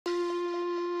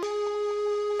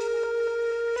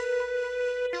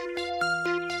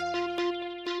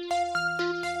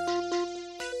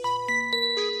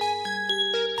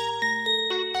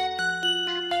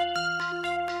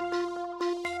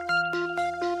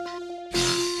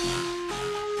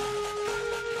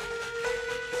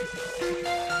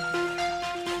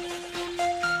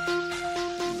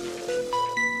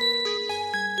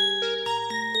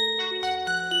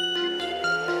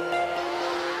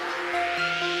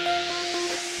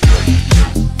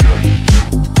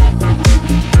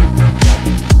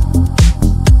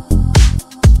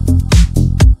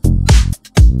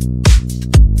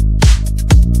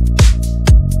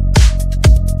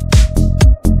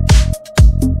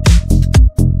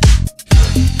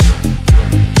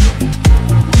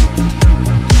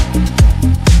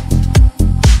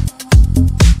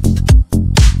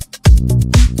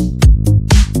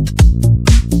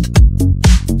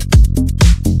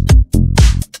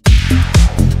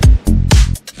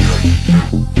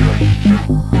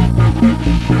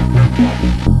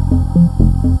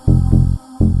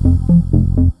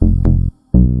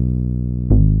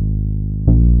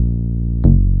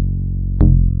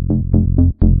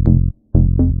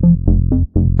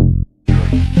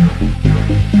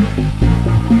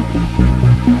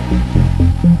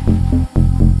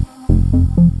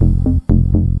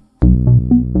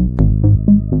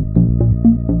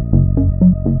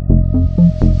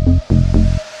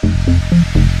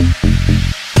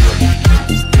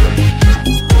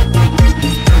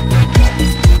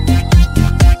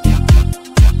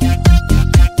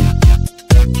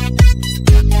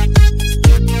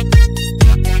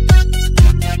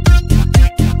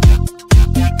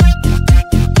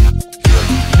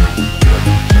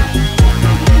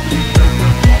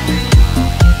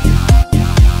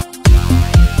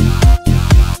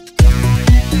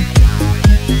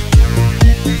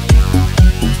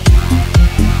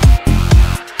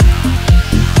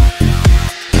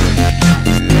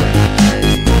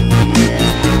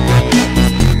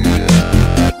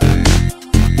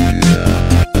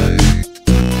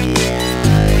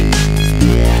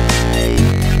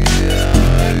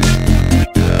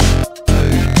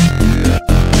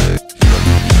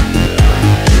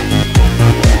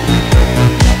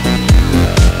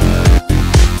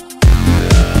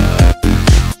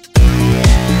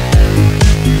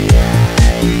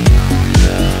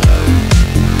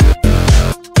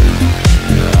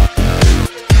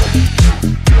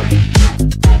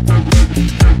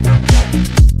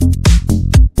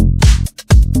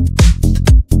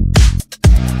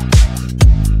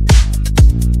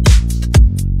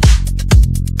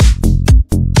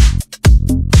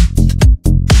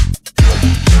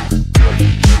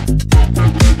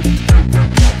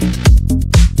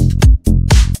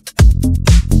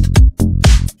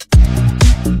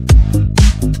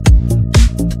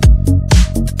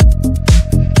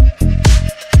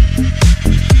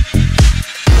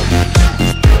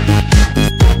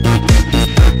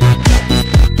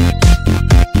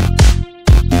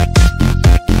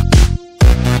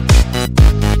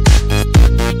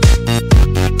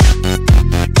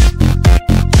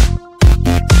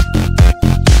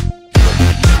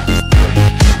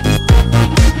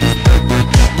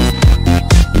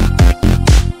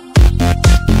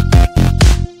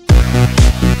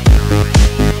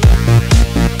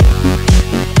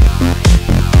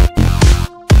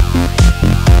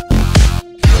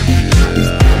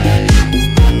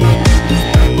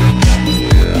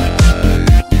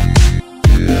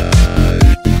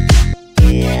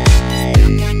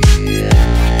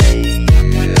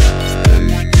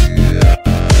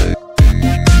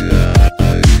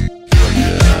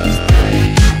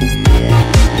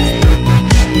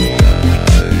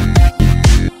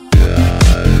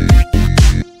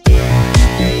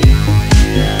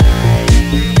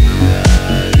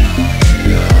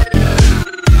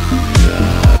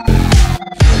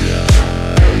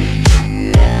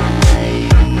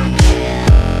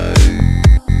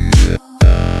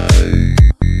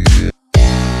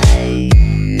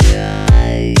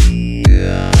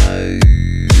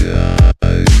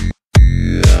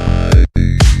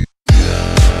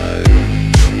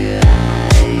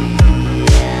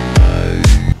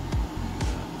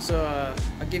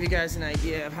give you guys an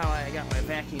idea of how I got my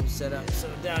vacuum set up. So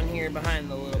down here behind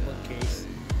the little bookcase,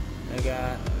 I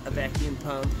got a vacuum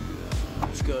pump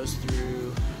which goes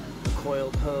through a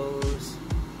coiled hose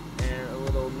and a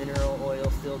little mineral oil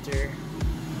filter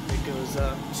that goes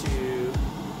up to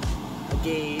a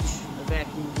gauge, a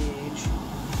vacuum gauge,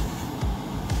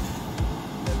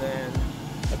 and then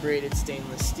a braided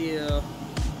stainless steel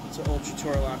to ultra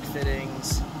Torlock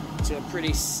fittings to a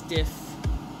pretty stiff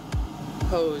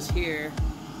hose here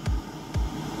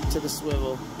to the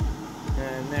swivel,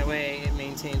 and that way it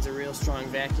maintains a real strong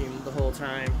vacuum the whole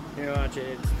time. You watch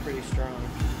it, it's pretty strong.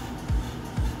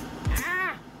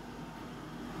 Ah!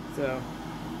 So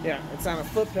yeah, it's on a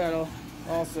foot pedal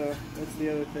also, that's the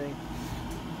other thing.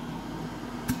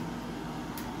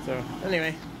 So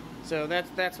anyway, so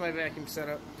that's my vacuum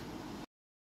setup.